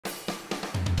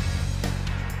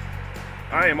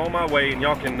I am on my way, and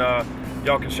y'all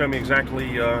can show me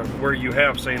exactly where you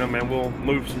have seen them, and we'll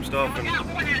move some stuff. We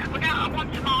got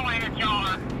one small one in a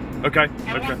jar. Okay.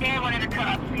 And Okay. one dead one in a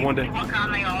cup. One dead. What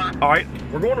kind they are. All right,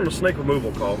 we're going on a snake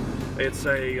removal call. It's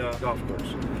a golf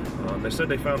course. They said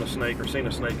they found a snake or seen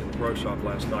a snake in the grow shop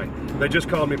last night. They just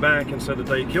called me back and said that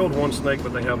they killed one snake,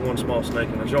 but they have one small snake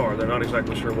in a jar. They're not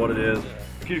exactly sure what it is.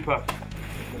 Cutie pie.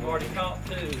 We've already caught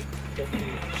two.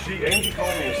 Angie called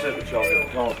me and said that y'all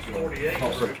had caught 48.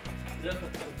 This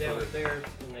one was downstairs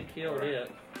and they killed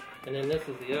it. And then this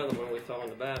is the other one we saw in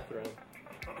the bathroom.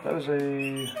 That is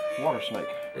a water snake.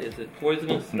 Is it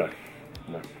poisonous? No,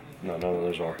 none of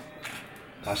those are.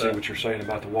 I see what you're saying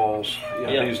about the walls.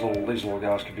 Yeah, these little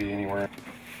guys could be anywhere.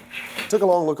 Took a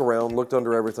long look around, looked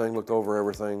under everything, looked over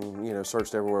everything, you know,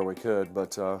 searched everywhere we could,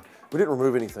 but we didn't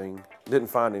remove anything, didn't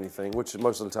find anything, which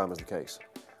most of the time is the case.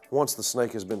 Once the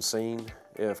snake has been seen,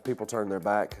 if people turn their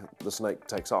back, the snake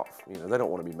takes off. You know, they don't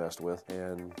want to be messed with.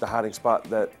 And the hiding spot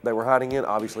that they were hiding in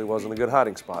obviously wasn't a good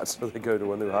hiding spot, so they go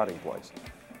to a new hiding place.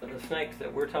 But the snakes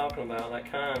that we're talking about, that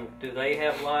kind, do they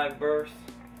have live births?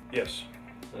 Yes,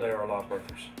 they are live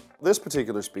birthers. This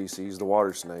particular species, the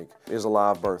water snake, is a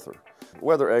live birther.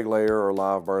 Whether egg layer or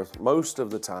live birth, most of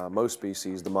the time, most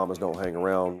species, the mamas don't hang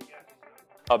around.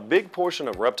 A big portion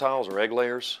of reptiles are egg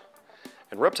layers,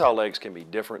 and reptile eggs can be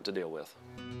different to deal with.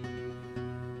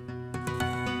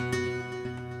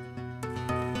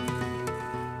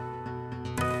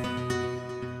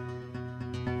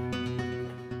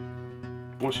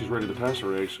 Once she's ready to pass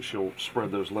her eggs, she'll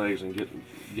spread those legs and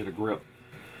get a grip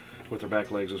with her back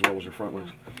legs as well as her front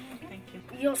legs. Thank you.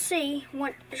 You'll see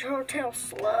when her tail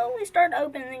slowly start to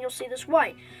open, and then you'll see this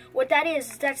white. What that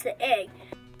is that's the egg.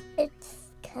 It's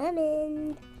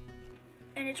coming.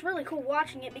 And it's really cool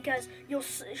watching it because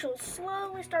she'll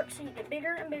slowly start to see it get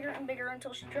bigger and bigger and bigger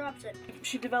until she drops it.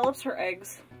 She develops her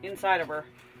eggs inside of her.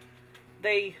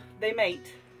 They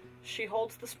mate. She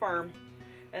holds the sperm,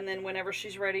 and then whenever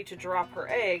she's ready to drop her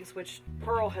eggs, which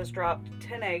Pearl has dropped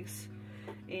 10 eggs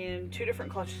in 2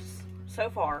 different clutches so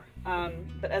far,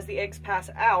 but as the eggs pass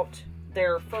out,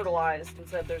 they're fertilized.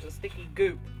 Instead, there's a sticky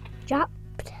goop. Dropped.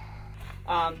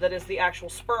 That is the actual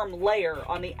sperm layer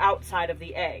on the outside of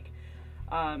the egg.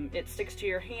 It sticks to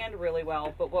your hand really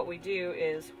well, but what we do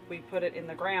is we put it in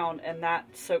the ground, and that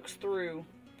soaks through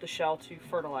the shell to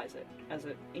fertilize it as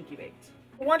it incubates.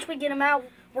 Once we get them out,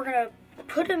 we're going to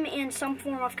put them in some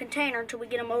form of container until we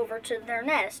get them over to their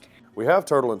nest. We have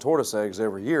turtle and tortoise eggs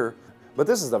every year, but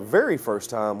this is the very first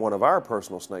time one of our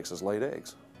personal snakes has laid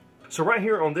eggs. So right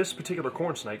here on this particular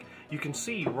corn snake, you can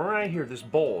see right here this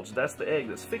bulge. That's the egg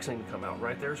that's fixing to come out.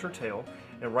 Right there's her tail,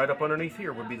 and right up underneath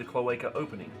here would be the cloaca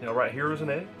opening. Now right here is an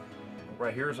egg.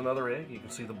 Right here is another egg. You can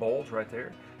see the bulge right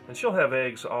there. And she'll have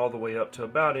eggs all the way up to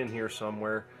about in here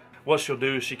somewhere. What she'll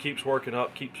do is she keeps working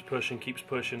up, keeps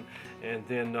pushing, and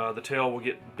then the tail will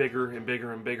get bigger and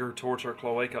bigger and bigger towards her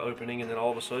cloaca opening, and then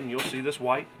all of a sudden you'll see this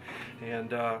white,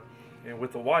 and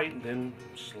with the white, then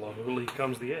slowly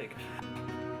comes the egg.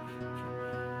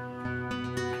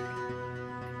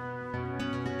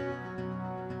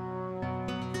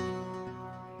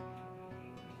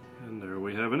 And there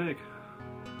we have an egg.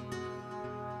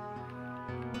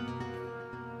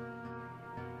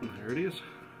 There it is.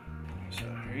 So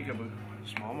here you go, boo.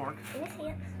 Small mark. Can you see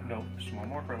it? No, small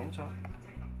mark right on the top.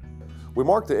 We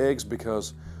mark the eggs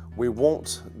because we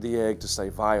want the egg to stay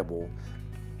viable.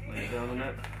 Lay it down in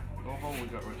that little hole we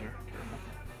got right there. Careful.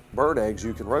 Bird eggs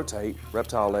you can rotate,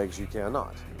 reptile eggs you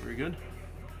cannot. Very good.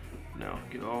 Now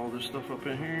get all this stuff up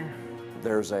in here.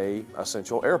 There's a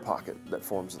essential air pocket that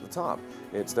forms at the top.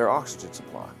 It's their oxygen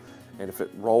supply. And if it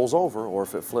rolls over or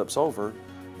if it flips over,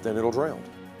 then it'll drown.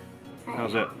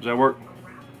 How's that? Does that work?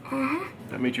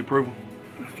 That meet your approval?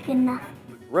 Good enough.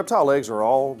 Reptile eggs are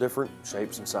all different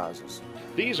shapes and sizes.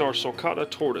 These are Sulcata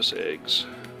Tortoise eggs,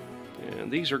 and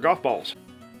these are golf balls.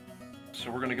 So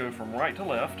we're going to go from right to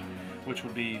left, which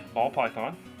would be ball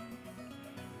python,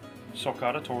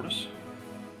 Sulcata Tortoise,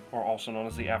 or also known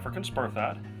as the African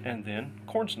spurthite, and then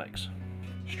corn snakes.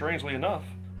 Strangely enough,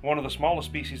 one of the smallest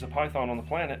species of python on the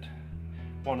planet,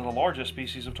 one of the largest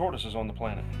species of tortoises on the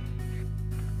planet.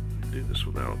 Do this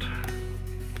without.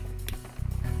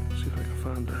 See if I can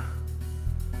find the.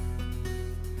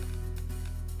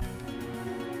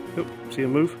 Oh, see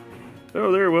him move?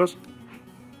 Oh, there it was.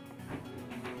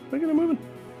 Look at him moving.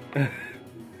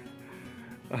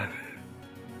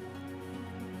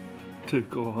 Too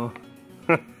cool,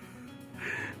 huh?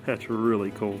 That's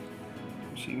really cool.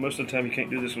 See, most of the time you can't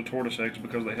do this with tortoise eggs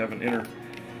because they have an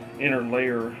inner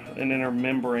layer, an inner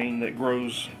membrane that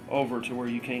grows over to where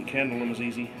you can't candle them as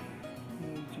easy.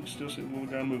 You can still see the little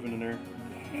guy moving in there.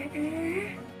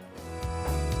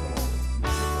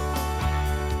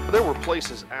 There were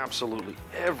places absolutely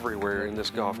everywhere in this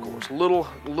golf course. Little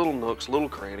nooks, little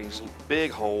crannies,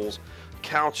 big holes,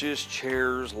 couches,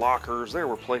 chairs, lockers. There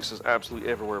were places absolutely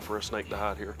everywhere for a snake to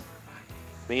hide here.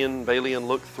 Me and Bailey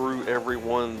looked through every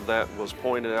one that was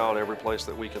pointed out, every place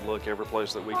that we could look, every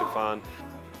place that we could find.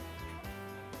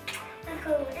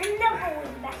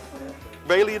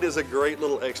 Bailey is a great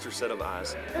little extra set of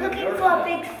eyes. Looking for a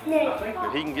big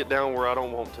snake. He can get down where I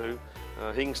don't want to.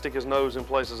 He can stick his nose in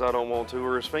places I don't want to,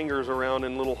 or his fingers around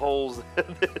in little holes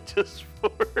just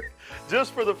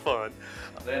for the fun.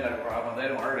 They have no problem. They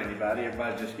don't hurt anybody.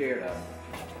 Everybody's just scared of them.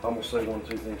 I'm gonna say one or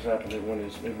two things happened when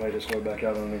it made its way back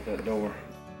out underneath that door.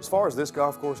 As far as this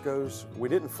golf course goes, we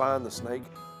didn't find the snake,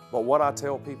 but what I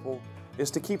tell people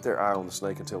is to keep their eye on the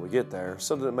snake until we get there,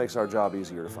 so that it makes our job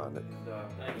easier to find it.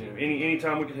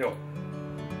 Anytime we can help.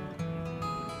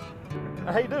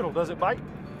 Hey Doodle, does it bite?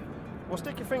 Well,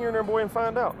 stick your finger in there, boy, and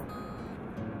find out.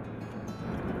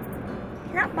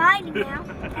 It's not biting now.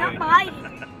 It's not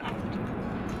biting.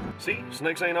 See,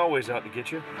 snakes ain't always out to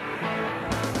get you.